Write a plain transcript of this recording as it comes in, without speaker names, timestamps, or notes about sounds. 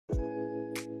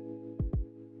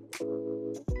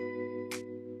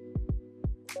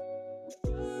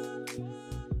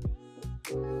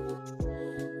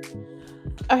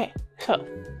Okay, so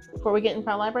before we get into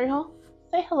my library haul,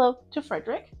 say hello to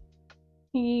Frederick.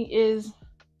 He is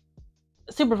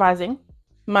supervising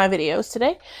my videos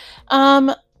today.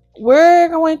 We're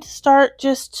going to start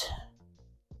just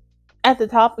at the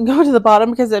top and go to the bottom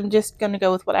because I'm just going to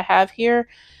go with what I have here.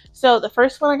 So the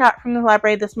first one I got from the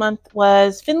library this month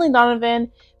was Finlay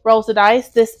Donovan Rolls the Dice.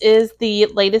 This is the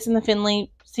latest in the Finlay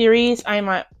series. I'm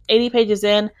at 80 pages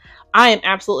in. I am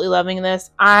absolutely loving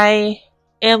this. I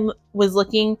was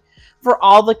looking for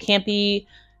all the campy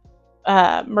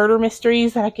murder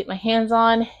mysteries that I get my hands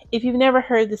on. If you've never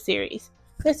heard the series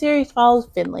follows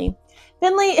Finlay.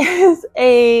 Finlay is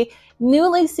a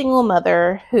newly single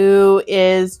mother who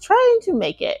is trying to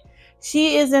make it.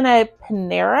 She is in a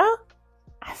Panera,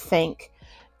 I think.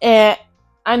 And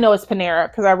I know it's Panera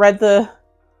because I read the...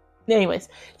 Anyways,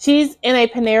 she's in a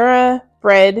Panera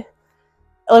Bread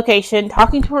location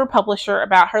talking to her publisher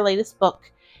about her latest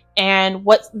book and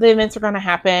what the events are going to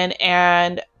happen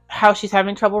and how she's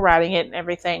having trouble writing it and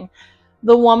everything.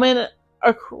 The woman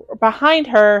behind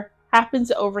her happens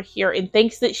to overhear and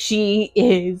thinks that she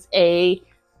is a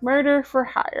murder for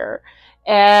hire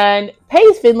and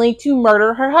pays Finlay to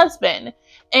murder her husband.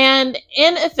 And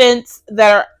in events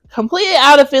that are completely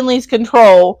out of Finlay's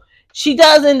control, she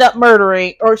does end up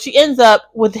murdering, or she ends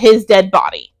up with his dead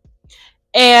body.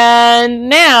 And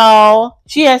now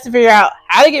she has to figure out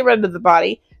how to get rid of the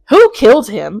body, who killed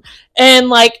him, and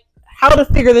like how to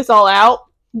figure this all out.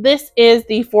 This is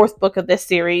the fourth book of this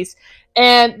series,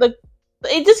 and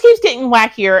it just keeps getting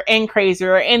wackier and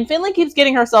crazier, and Finlay keeps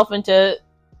getting herself into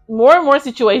more and more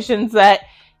situations that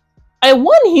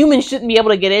one human shouldn't be able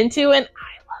to get into, and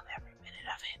I love every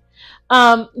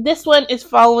minute of it. This one is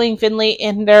following Finlay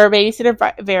and their babysitter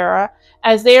Vera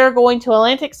as they are going to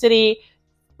Atlantic City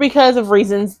because of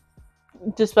reasons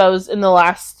disposed in the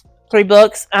last 3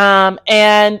 books,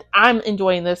 and I'm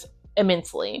enjoying this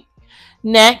immensely.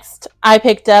 Next, I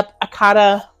picked up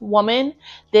Akata Woman.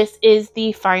 This is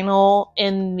the final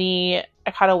in the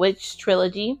Akata Witch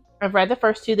trilogy. I've read the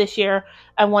first 2 this year.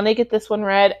 I want to get this one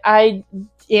read. I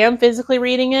am physically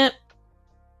reading it.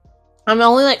 I'm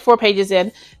only like 4 pages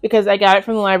in because I got it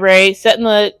from the library, set in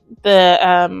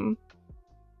the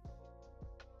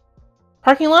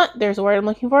parking lot. There's a word I'm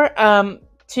looking for.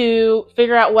 To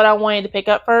figure out what I wanted to pick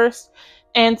up first,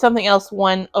 and something else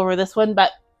won over this one,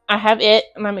 but I have it,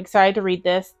 and I'm excited to read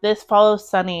this. This follows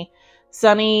Sunny.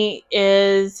 Sunny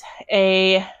is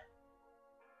a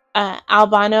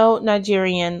albino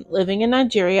Nigerian living in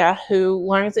Nigeria who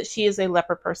learns that she is a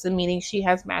leper person, meaning she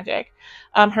has magic.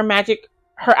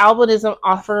 Her albinism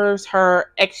offers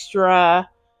her extra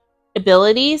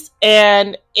abilities,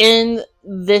 and in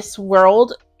this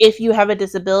world, if you have a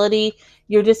disability,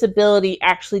 your disability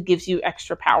actually gives you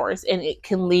extra powers, and it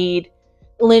can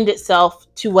lend itself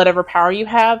to whatever power you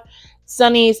have.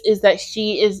 Sunny's is that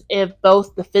she is in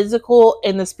both the physical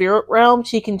and the spirit realm.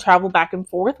 She can travel back and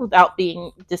forth without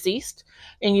being deceased,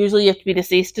 and usually you have to be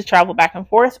deceased to travel back and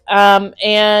forth.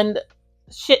 And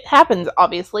shit happens,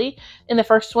 obviously. In the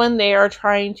first one, they are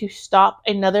trying to stop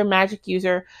another magic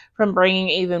user from bringing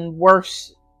even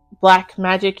worse black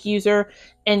magic user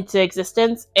into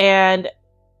existence, and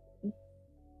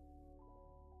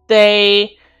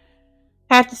they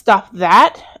have to stop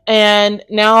that. And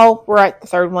now we're at the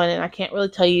 3rd one, and I can't really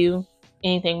tell you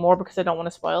anything more because I don't want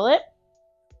to spoil it.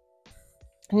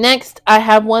 Next, I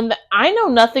have one that I know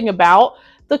nothing about.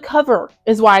 The cover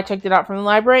is why I checked it out from the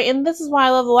library, and this is why I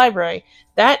love the library.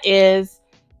 That is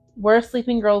Where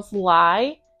Sleeping Girls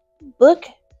Lie. Look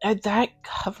at that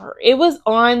cover. It was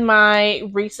on my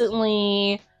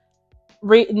recently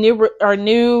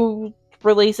new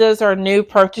releases or new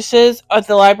purchases at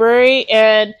the library,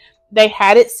 and they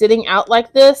had it sitting out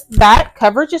like this. That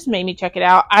cover just made me check it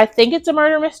out. I think it's a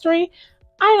murder mystery.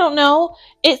 I don't know.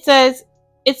 It says,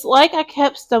 "It's like I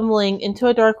kept stumbling into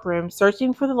a dark room,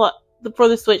 searching for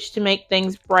the switch to make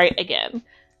things bright again."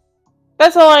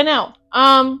 That's all I know.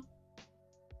 And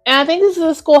I think this is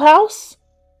a schoolhouse.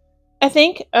 I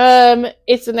think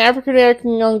it's an African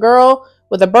American young girl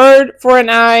with a bird for an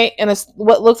eye and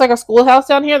what looks like a schoolhouse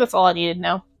down here. That's all I needed to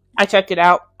know. I checked it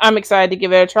out. I'm excited to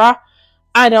give it a try.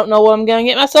 I don't know what I'm going to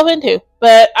get myself into,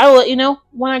 but I will let you know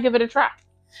when I give it a try.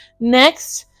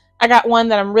 Next, I got one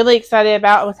that I'm really excited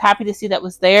about. I was happy to see that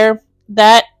was there.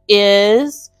 That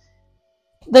is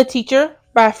The Teacher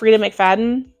by Frida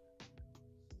McFadden.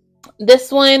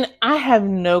 This one, I have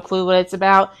no clue what it's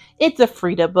about. It's a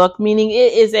Frida book, meaning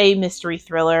it is a mystery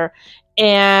thriller,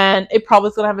 and it probably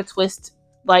is going to have a twist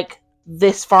like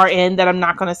this far in that I'm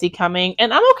not going to see coming,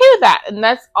 and I'm okay with that, and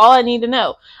that's all I need to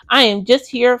know. I am just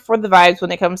here for the vibes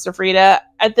when it comes to Frida.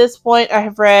 At this point, I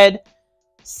have read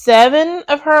 7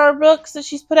 of her books that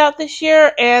she's put out this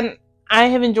year, and I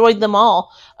have enjoyed them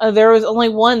all. There was only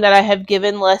one that I have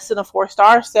given less than a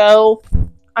 4-star, so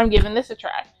I'm giving this a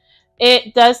try.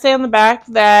 It does say on the back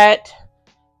that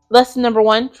lesson number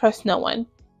 1, trust no one.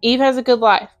 Eve has a good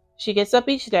life. She gets up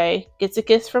each day, gets a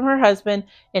kiss from her husband,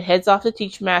 and heads off to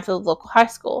teach math at the local high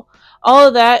school. All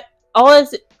of that, all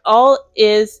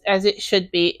is as it should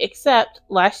be, except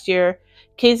last year,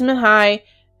 Kingsman High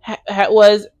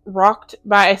was rocked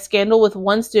by a scandal with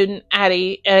one student,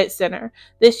 Addie, at its center.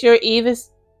 This year, Eve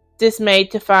is dismayed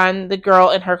to find the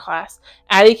girl in her class.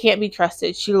 Addie can't be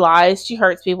trusted. She lies, she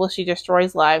hurts people, she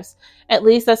destroys lives. At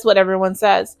least that's what everyone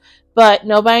says. But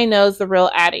nobody knows the real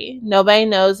Addie. Nobody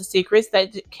knows the secrets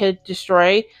that could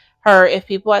destroy her if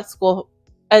people at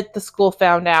the school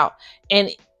found out.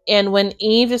 And when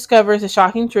Eve discovers the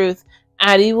shocking truth,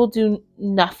 Addie will do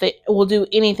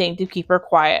anything to keep her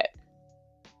quiet.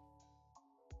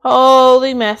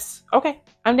 Holy mess. Okay,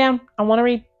 I'm down. I want to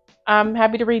read. I'm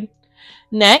happy to read.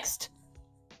 Next,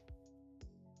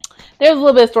 there's a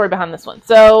little bit of story behind this one.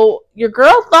 So, your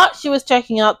girl thought she was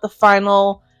checking out the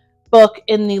final book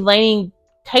in the Lainey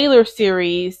Taylor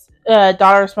series,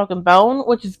 Daughter of Smoke and Bone,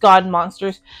 which is God and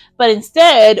Monsters. But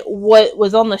instead, what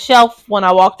was on the shelf when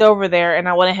I walked over there, and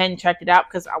I went ahead and checked it out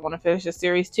because I want to finish the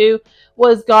series too,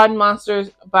 was God and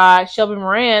Monsters by Shelby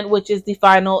Moran, which is the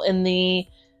final in the,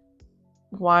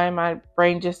 why am my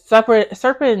brain just, Serpent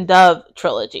and Dove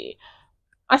trilogy.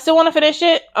 I still want to finish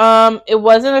it. It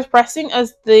wasn't as pressing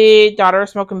as the Daughter of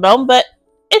Smoke and Bone, but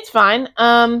it's fine.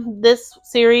 This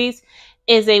series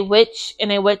is a witch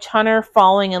and a witch hunter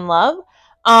falling in love.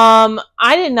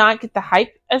 I did not get the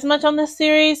hype as much on this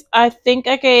series. I think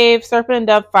I gave Serpent and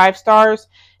Dove 5 stars,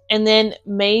 and then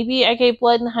maybe I gave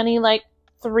Blood and Honey like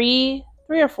 3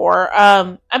 or 4.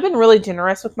 I've been really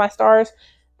generous with my stars.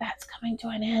 That's coming to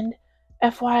an end,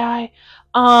 FYI.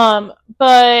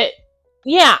 But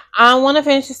yeah, I want to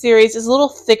finish the series. It's a little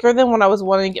thicker than what I was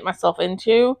wanting to get myself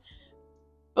into,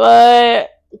 but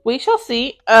we shall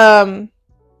see.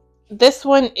 This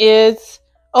one is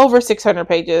over 600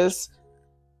 pages.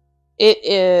 It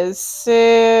is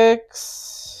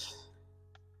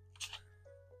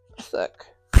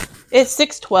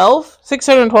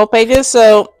 612 pages,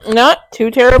 so not too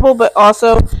terrible, but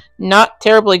also not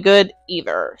terribly good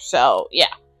either. So yeah.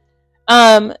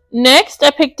 Next I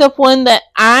picked up one that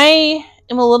I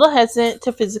am a little hesitant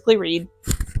to physically read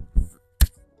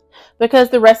because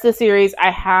the rest of the series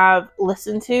I have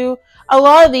listened to. A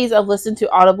lot of these I've listened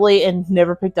to audibly and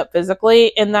never picked up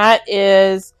physically, and that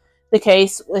is the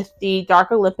case with the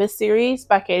Dark Olympus series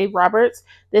by Katie Roberts.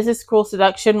 This is Cruel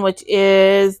Seduction, which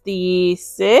is the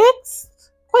 6th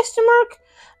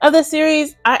of the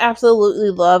series. I absolutely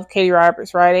love Katie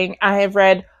Roberts' writing. I have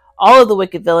read all of the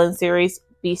Wicked Villain series.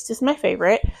 Beast is my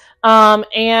favorite.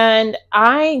 And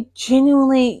I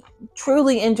genuinely,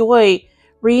 truly enjoy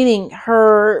reading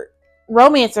her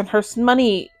romance and her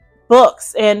smutty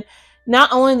books. And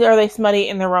not only are they smutty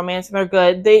in their romance and they're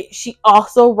good, she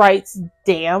also writes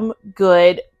damn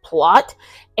good plot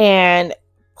and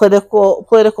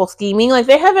political scheming. Like,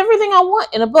 they have everything I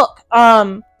want in a book.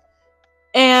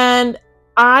 And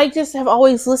I just have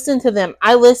always listened to them.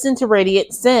 I listened to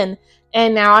Radiant Sin,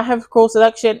 and now I have Cruel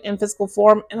Seduction in physical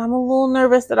form, and I'm a little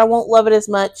nervous that I won't love it as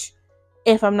much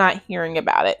if I'm not hearing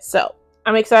about it. So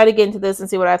I'm excited to get into this and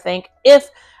see what I think. If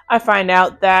I find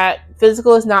out that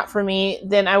physical is not for me,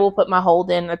 then I will put my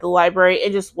hold in at the library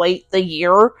and just wait the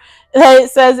year that it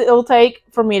says it will take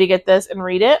for me to get this and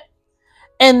read it.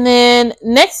 And then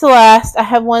next to last, I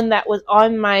have one that was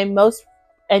on my most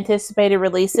anticipated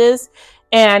releases,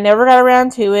 and I never got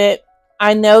around to it.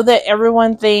 I know that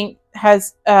everyone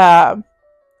has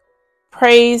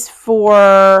praise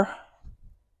for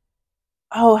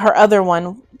her other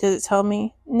one. Does it tell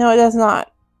me? No, it does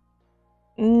not.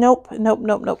 Nope.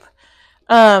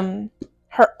 Her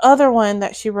other one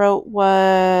that she wrote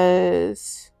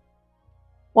was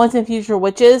Once and Future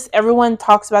Witches. Everyone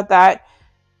talks about that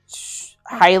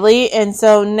highly, and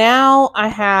so now I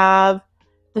have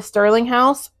the Starling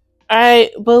House.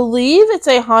 I believe it's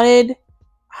a haunted.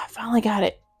 I finally got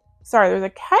it. Sorry, there's a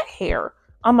cat hair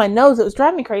on my nose. It was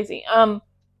driving me crazy. I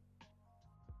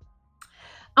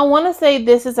want to say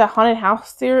this is a haunted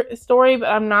house story, but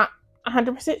I'm not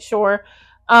 100% sure.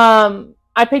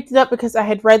 I picked it up because I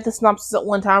had read the synopsis at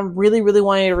one time, really, really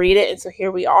wanted to read it, and so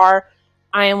here we are.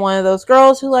 I am one of those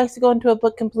girls who likes to go into a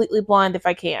book completely blind if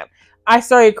I can. I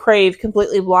started Crave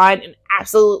completely blind and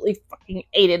absolutely fucking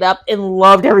ate it up and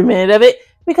loved every minute of it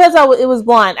because it was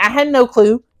blind. I had no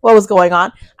clue what was going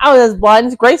on. I was as blind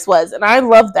as Grace was, and I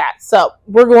loved that. So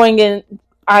we're going in.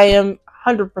 I am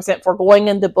 100% for going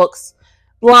into books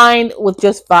blind with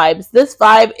just vibes. This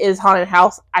vibe is haunted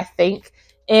house, I think,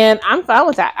 and I'm fine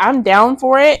with that. I'm down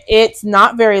for it. It's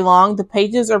not very long. The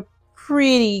pages are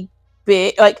pretty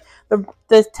big. Like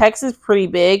the text is pretty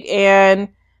big, and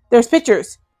there's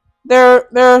pictures.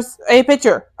 There's a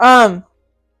picture. There's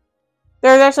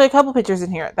actually a couple pictures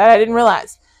in here that I didn't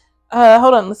realize.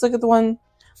 Hold on. Let's look at the one.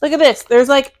 Look at this. There's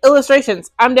like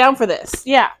illustrations. I'm down for this.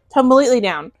 Yeah, completely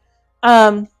down.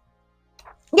 Yeah,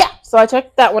 so I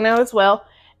checked that one out as well.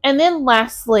 And then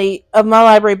lastly, of my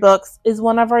library books is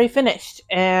one I've already finished.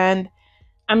 And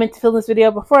I meant to film this video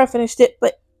before I finished it,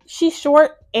 but she's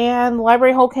short and the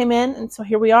library hole came in. And so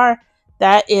here we are.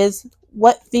 That is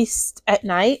What Feast at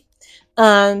Night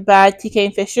by TK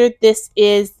and Fisher. This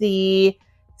is the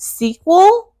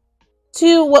sequel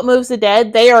to What Moves the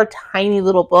Dead. They are tiny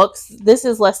little books. This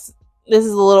is a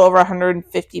little over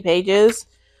 150 pages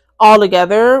all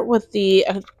together with the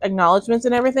acknowledgments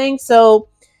and everything. So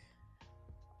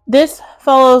this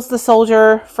follows the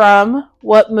soldier from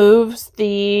What Moves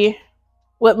the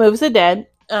Dead.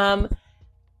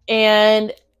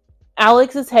 And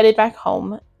Alex is headed back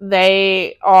home.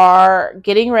 They are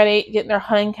getting their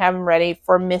hunting cabin ready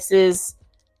for Mrs.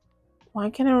 Why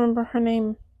can't I remember her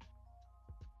name?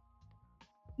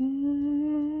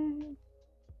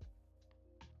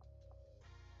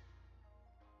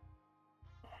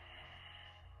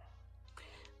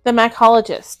 The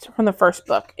mycologist from the first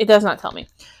book. It does not tell me.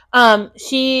 Alex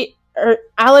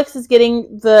is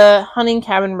getting the hunting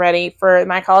cabin ready for the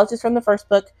mycologist from the first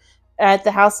book at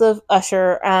the house of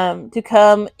Usher to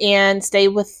come and stay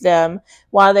with them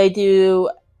while they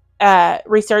do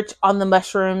research on the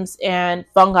mushrooms and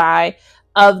fungi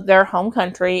of their home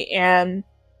country, and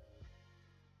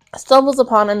stumbles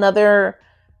upon another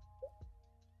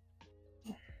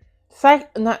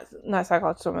not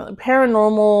psychological,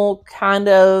 paranormal kind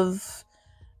of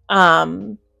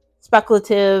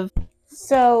speculative.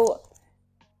 So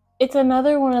it's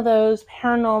another one of those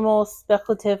paranormal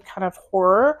speculative kind of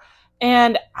horror,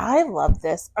 and I love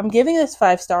this. I'm giving this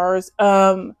 5 stars.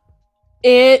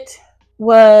 It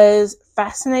was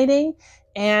fascinating,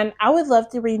 and I would love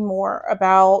to read more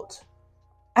about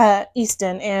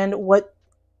Easton and what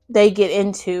they get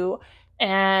into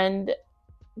and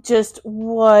just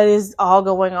what is all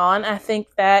going on. I think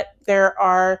that there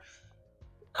are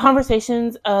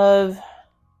conversations of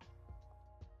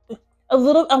a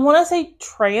little, I want to say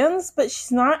trans, but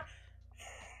she's not,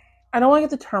 I don't want to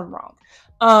get the term wrong.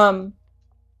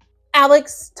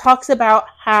 Alex talks about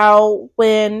how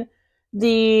when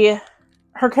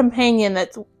her companion I'm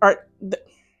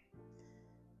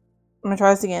gonna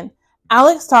try this again.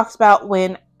 Alex talks about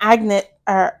when Angus,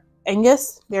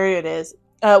 there it is,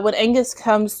 when Angus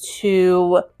comes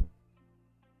to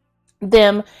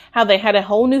them, how they had a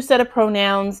whole new set of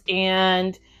pronouns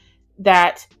and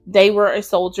that they were a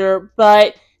soldier,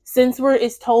 but since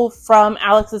it's told from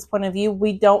Alex's point of view,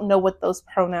 we don't know what those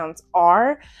pronouns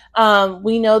are.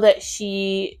 We know that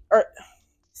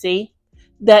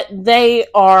that they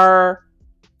are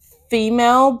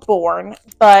female born,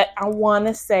 but I want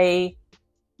to say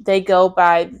they go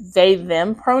by they,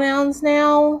 them pronouns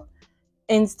now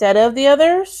instead of the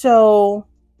other. So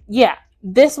yeah,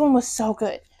 this one was so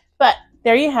good. But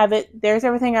there you have it. There's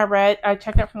everything I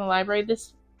checked out from the library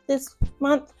this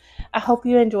month. I hope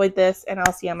you enjoyed this, and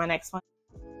I'll see you on my next one.